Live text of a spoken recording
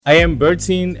I am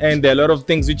Bertin, and there are a lot of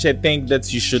things which I think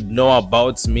that you should know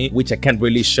about me, which I can't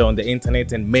really share on the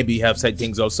internet, and maybe you have side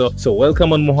things also. So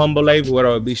welcome on Muhumbo Live, where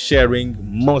I'll be sharing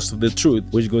most of the truth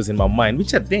which goes in my mind,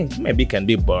 which I think maybe can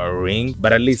be boring,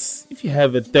 but at least if you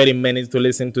have 30 minutes to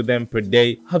listen to them per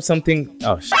day, have something.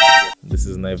 Oh shit. This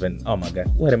is not even, oh my god,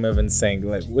 what am I even saying?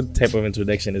 Like, what type of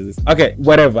introduction is this? Okay,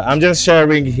 whatever, I'm just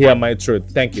sharing here my truth.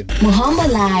 Thank you.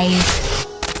 Muhumbo Live.